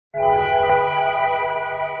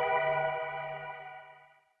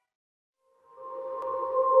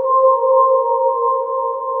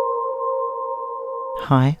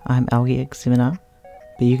Hi, I'm AlgaeX7R,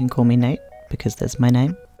 but you can call me Nate because that's my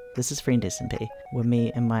name. This is Frend SMP, where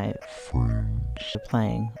me and my friends are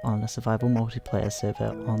playing on a survival multiplayer server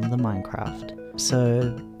on the Minecraft.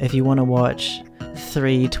 So if you want to watch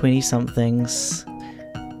three 20-somethings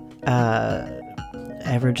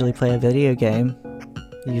averagely play a video game,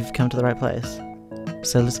 you've come to the right place.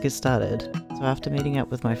 So let's get started. So after meeting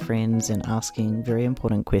up with my friends and asking very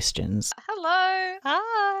important questions... Hello! Hi!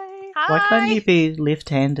 Hi! Why can't you be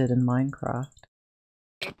left-handed in Minecraft?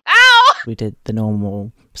 Ow! We did the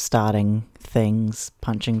normal starting things,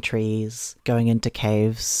 punching trees, going into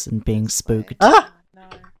caves and being spooked. Ah! No.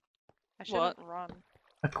 I shouldn't run.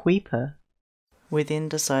 A creeper. We then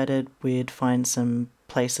decided we'd find some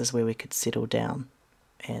places where we could settle down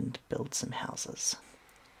and build some houses.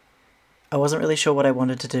 I wasn't really sure what I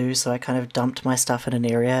wanted to do, so I kind of dumped my stuff in an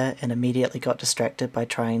area and immediately got distracted by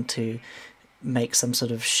trying to make some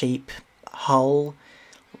sort of sheep hole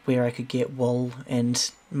where I could get wool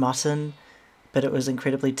and mutton, but it was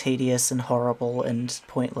incredibly tedious and horrible and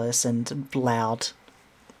pointless and loud.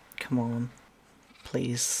 Come on.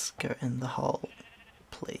 Please go in the hole.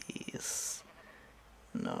 Please.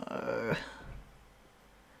 No.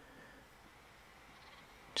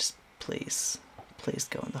 Just please. Please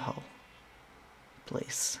go in the hole.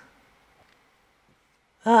 Please.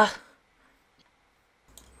 Ah!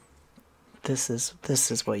 This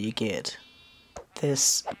is what you get.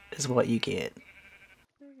 This is what you get.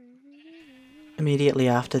 Immediately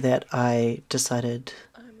after that, I decided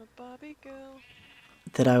I'm a Barbie girl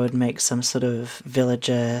that I would make some sort of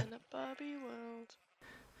villager in a Barbie world.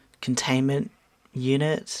 containment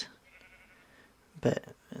unit, but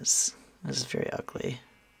it's very ugly.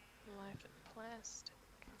 Life in plastic.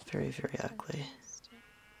 Very, very ugly.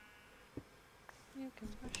 You can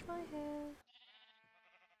brush my hair.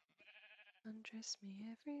 Undress me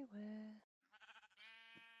everywhere.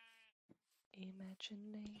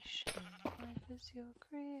 Imagination, life is your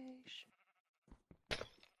creation.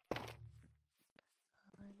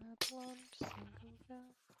 I'm a blonde single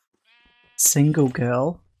girl. Single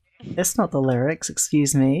girl? That's not the lyrics,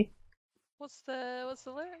 excuse me. What's the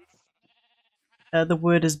lyrics? The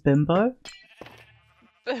word is bimbo.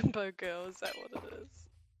 Bimbo girl, is that what it is?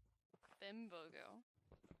 Bimbo girl.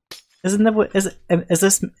 Isn't that what, is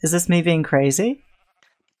this me being crazy?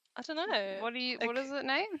 I don't know. What is it,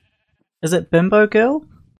 Nate? Is it bimbo girl?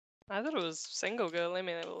 I thought it was single girl. Let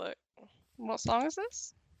me have a look. What song is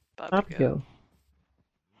this? Barbie girl.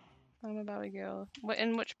 I'm a Barbie girl.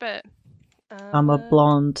 In which bit? I'm a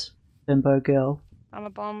blonde bimbo girl. I'm a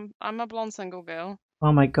blonde single girl.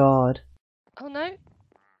 Oh my god. Oh no,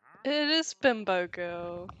 it is bimbo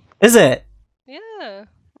girl. Is it? Yeah.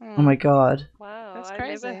 Oh my god. Wow, that's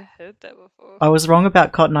crazy. I never heard that before. I was wrong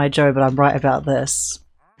about Cotton Eye Joe, but I'm right about this.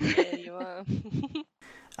 Yeah, you are.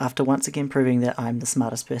 After once again proving that I'm the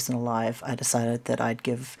smartest person alive, I decided that I'd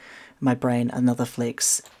give my brain another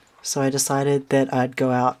flex. So I decided that I'd go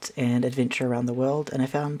out and adventure around the world, and I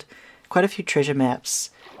found quite a few treasure maps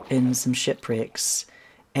in some shipwrecks,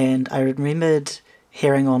 and I remembered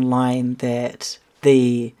hearing online that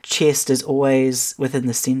the chest is always within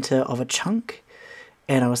the centre of a chunk,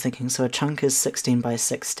 and I was thinking, so a chunk is 16 by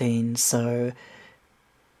 16, so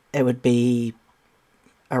it would be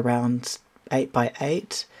around 8 by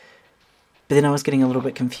 8, but then I was getting a little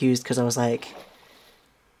bit confused because I was like,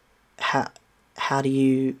 how do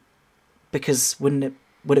you, because would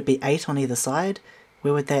it be 8 on either side?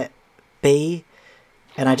 Where would that be?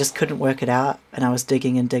 And I just couldn't work it out, and I was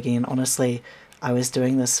digging and digging, and honestly I was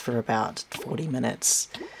doing this for about 40 minutes,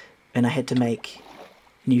 and I had to make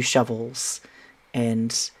new shovels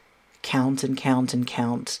and count and count and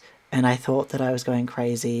count, and I thought that I was going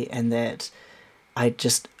crazy and that I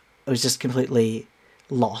was just completely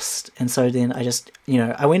lost. And so then I just,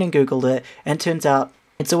 I went and googled it, and it turns out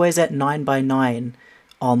it's always at 9 by 9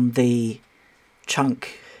 on the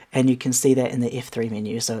chunk, and you can see that in the F3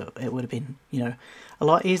 menu, so it would have been, a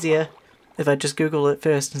lot easier if I just Google it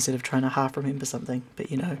first instead of trying to half remember something.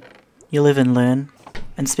 But you live and learn.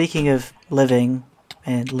 And speaking of living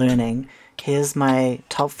and learning, here's my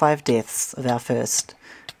top 5 deaths of our first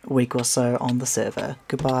week or so on the server.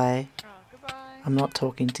 Goodbye. Oh, goodbye. I'm not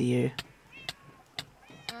talking to you.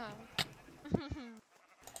 Oh.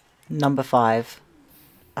 Number 5.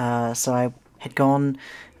 So I had gone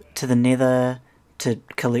to the nether to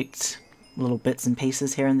collect little bits and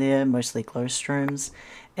pieces here and there, mostly glowstorms,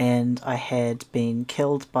 and I had been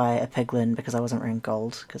killed by a piglin because I wasn't wearing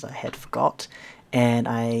gold, because I had forgot, and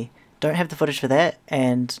I don't have the footage for that,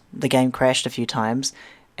 and the game crashed a few times,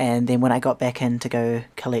 and then when I got back in to go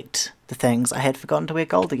collect the things, I had forgotten to wear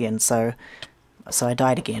gold again, so I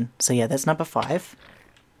died again. So yeah, that's number 5.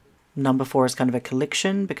 Number 4 is kind of a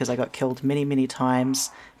collection because I got killed many, many times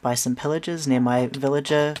by some pillagers near my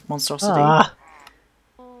villager monstrosity. Ah.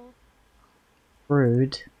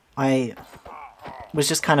 Rude. I was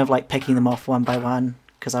just kind of like picking them off one by one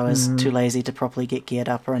because I was too lazy to properly get geared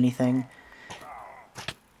up or anything.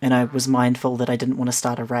 And I was mindful that I didn't want to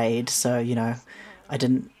start a raid, so, you know, I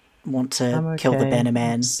didn't want to kill the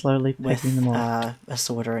bannerman slowly picking them off. A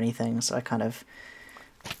sword or anything, so I kind of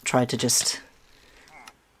tried to just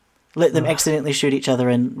let them accidentally shoot each other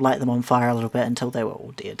and light them on fire a little bit until they were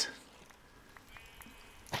all dead.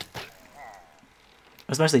 It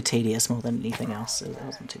was mostly tedious more than anything else, so it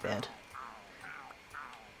wasn't too bad.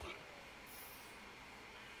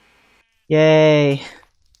 Yay!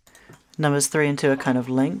 Numbers 3 and 2 are kind of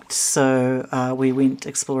linked, so we went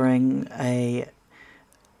exploring a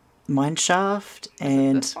mine shaft,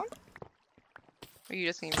 and This one? Or are you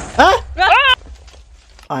just gonna... Ah!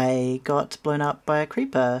 I got blown up by a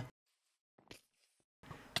creeper.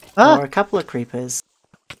 Or a couple of creepers.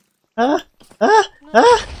 And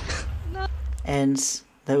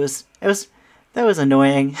that was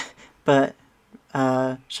annoying, but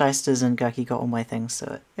Shysters and Gucky got all my things,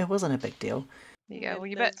 so it wasn't a big deal. Yeah, well,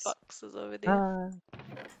 you bet. Boxes over there.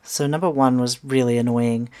 So number 1 was really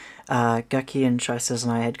annoying. Gucky and Shysters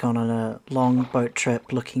and I had gone on a long boat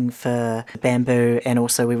trip looking for bamboo, and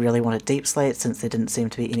also we really wanted deep slate since there didn't seem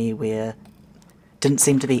to be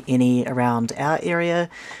any around our area.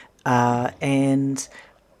 And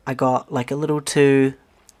I got like a little too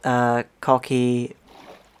cocky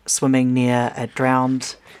swimming near a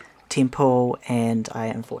drowned temple, and I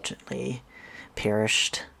unfortunately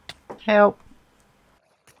perished. Help!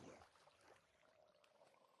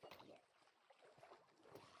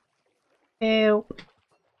 Help!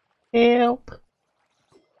 Help!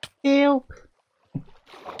 Help!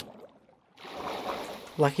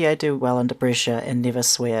 Lucky I do well under pressure and never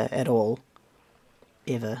swear at all.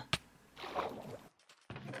 Ever.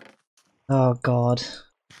 Oh god.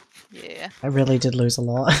 Yeah. I really did lose a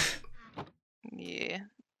lot. Yeah.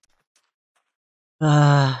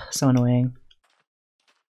 So annoying.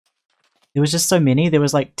 There was just so many, there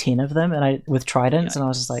was like 10 of them, and with tridents, and I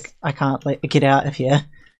was just like, I can't get out of here.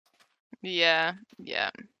 Yeah,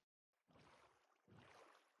 yeah.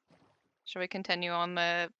 Shall we continue on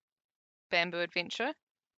the bamboo adventure?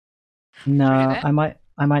 No, Should we do that?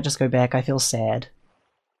 I might just go back. I feel sad.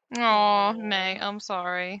 Oh, mate, I'm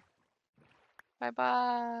sorry.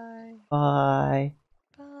 Bye-bye. Bye.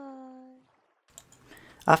 Bye.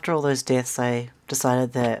 After all those deaths, I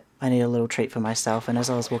decided that I need a little treat for myself, and as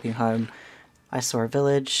I was walking home, I saw a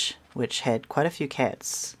village which had quite a few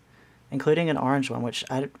cats, including an orange one, which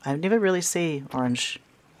I never really see orange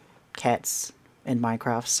cats in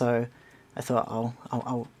Minecraft, so I thought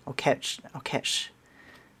I'll catch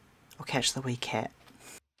the wee cat.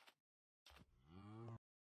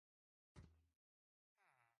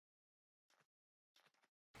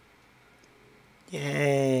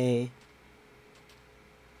 Yay!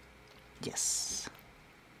 Yes.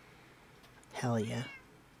 Hell yeah.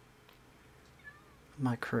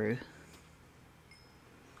 My crew.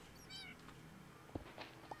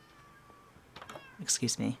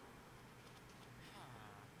 Excuse me.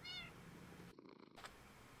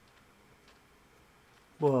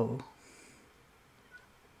 Whoa.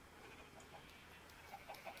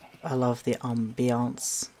 I love the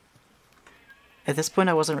ambience. At this point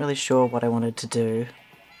I wasn't really sure what I wanted to do.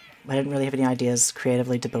 I didn't really have any ideas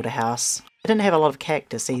creatively to build a house. I didn't have a lot of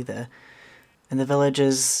cactus either. And the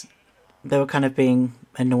villagers, they were kind of being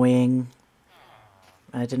annoying.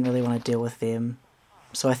 I didn't really want to deal with them.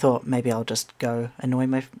 So I thought maybe I'll just go annoy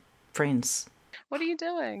my friends. What are you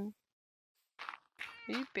doing?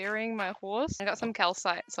 Are you burying my horse? I got some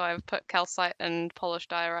calcite, so I've put calcite and polished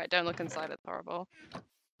diorite. Don't look inside, it's horrible.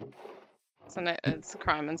 It's a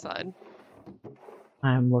crime inside.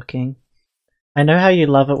 I'm looking. I know how you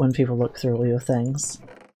love it when people look through all your things.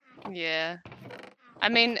 Yeah. I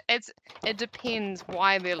mean, it depends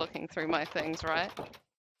why they're looking through my things, right?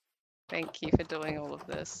 Thank you for doing all of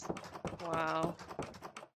this. Wow.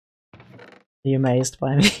 Are you amazed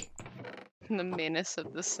by me? The menace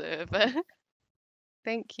of the server.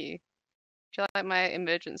 Thank you. Do you like my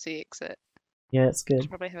emergency exit? Yeah, it's good. Should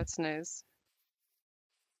probably have a snooze.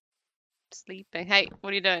 Sleeping. Hey,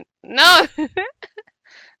 what are you doing? No!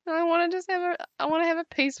 I want to just have a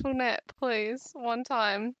peaceful nap, please. One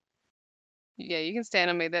time. Yeah, you can stand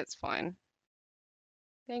on me, that's fine.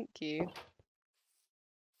 Thank you.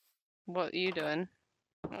 What are you doing?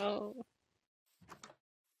 Oh.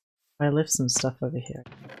 I left some stuff over here.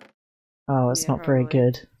 Oh, it's Yeah, not very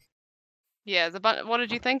probably. good. Yeah, what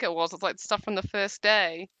did you think it was? It's like stuff from the first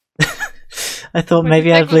day. I thought What'd you maybe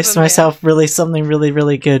think I'd was list in there? myself something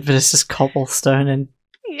really good, but it's just cobblestone and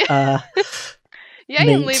Yeah. You ain't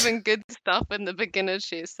meat. leaving good stuff in the beginner's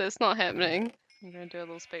chest. That's not happening. I'm gonna do a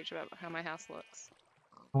little speech about how my house looks.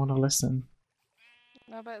 I want to listen.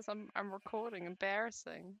 No, but I'm recording.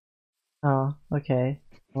 Embarrassing. Oh, okay.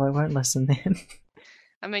 Well, I won't listen then.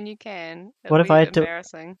 I mean, you can. What It'll if be I do?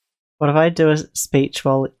 embarrassing. What if I do a speech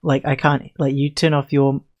while, like, I can't, like, you turn off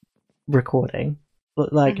your recording,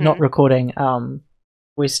 like, not Mhm. recording,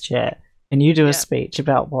 voice chat, and you do a Yeah. speech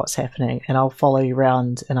about what's happening, and I'll follow you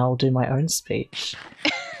around and I'll do my own speech.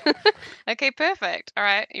 Okay, perfect. All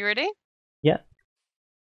right, you ready? Yeah.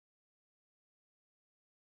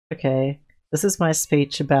 Okay. This is my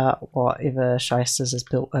speech about whatever Shysters has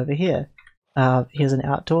built over here. Here's an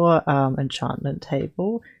outdoor enchantment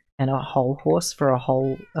table and a whole horse for a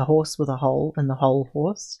horse with a hole in the whole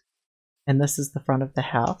horse. And this is the front of the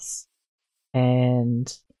house.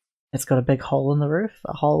 And it's got a big hole in the roof,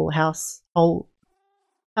 a whole house.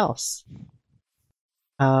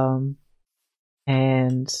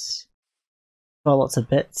 And got lots of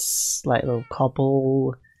bits, like little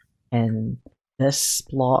cobble and this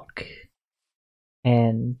block,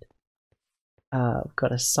 and we've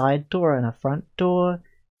got a side door and a front door,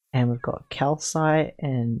 and we've got calcite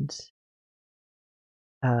and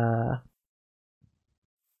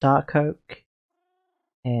dark oak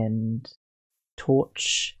and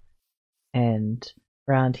torch, and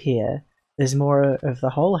around here there's more of the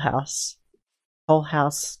whole house.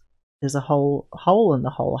 There's a whole hole in the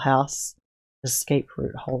whole house, escape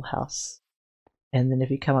route whole house. And then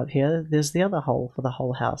if you come up here, there's the other hole for the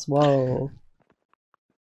whole house. Whoa.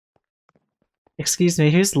 Excuse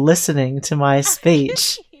me, who's listening to my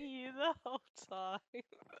speech? You the whole time.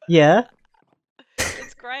 Yeah?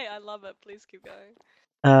 It's great. I love it. Please keep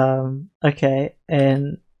going. Okay,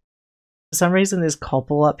 and for some reason there's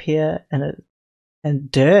cobble up here and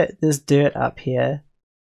dirt. There's dirt up here.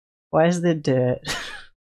 Why is there dirt? That's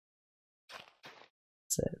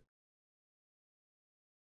it.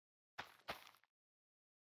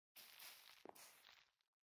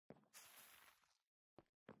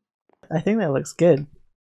 I think that looks good.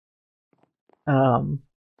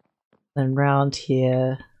 Then round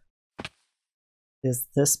here there's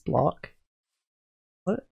this block.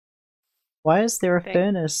 What? Why is there a Thank-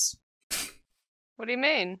 furnace What do you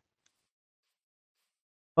mean?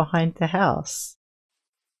 behind the house?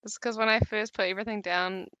 It's because when I first put everything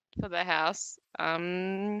down for the house,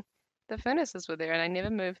 the furnaces were there and I never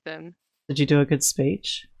moved them. Did you do a good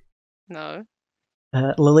speech? No.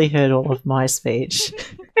 Lily heard all of my speech.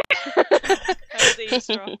 I was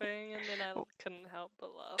eavesdropping and then I couldn't help but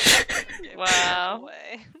laugh. Gave myself Wow.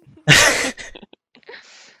 away.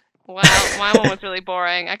 Wow, my one was really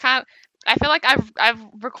boring. I feel like I've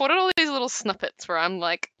recorded all these little snippets where I'm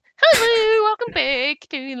like, hello, welcome back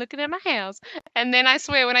to looking at my house. And then I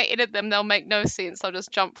swear when I edit them, they'll make no sense. I'll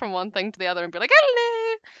just jump from one thing to the other and be like,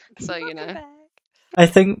 hello. So, you Welcome know. back. I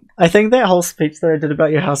think that whole speech that I did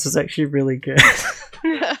about your house was actually really good.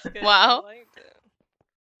 That's good. Wow. I liked it.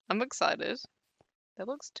 I'm excited. That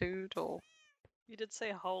looks too tall. You did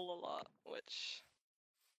say whole a lot, which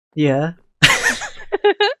Yeah.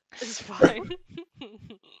 is fine.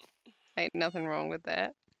 Ain't nothing wrong with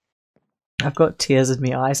that. I've got tears in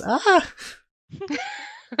my eyes. Ah!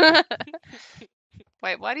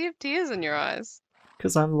 Wait, why do you have tears in your eyes?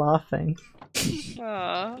 Because I'm laughing.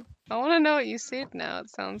 Aw, I want to know what you said now. It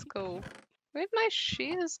sounds cool. Where'd my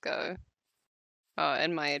shears go? Oh,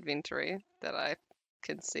 in my inventory that I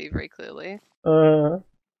can see very clearly. Uh,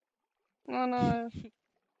 Oh no.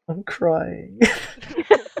 I'm crying.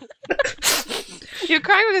 You're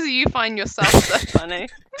crying because you find yourself so funny.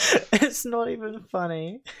 It's not even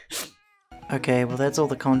funny. Okay, well that's all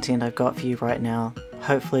the content I've got for you right now.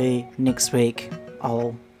 Hopefully next week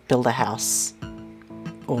I'll build a house.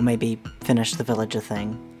 Or maybe finish the villager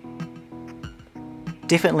thing.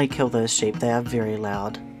 Definitely kill those sheep, they are very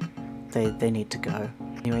loud. They need to go.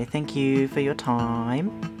 Anyway, thank you for your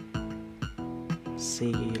time. See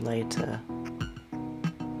you later.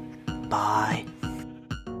 Bye.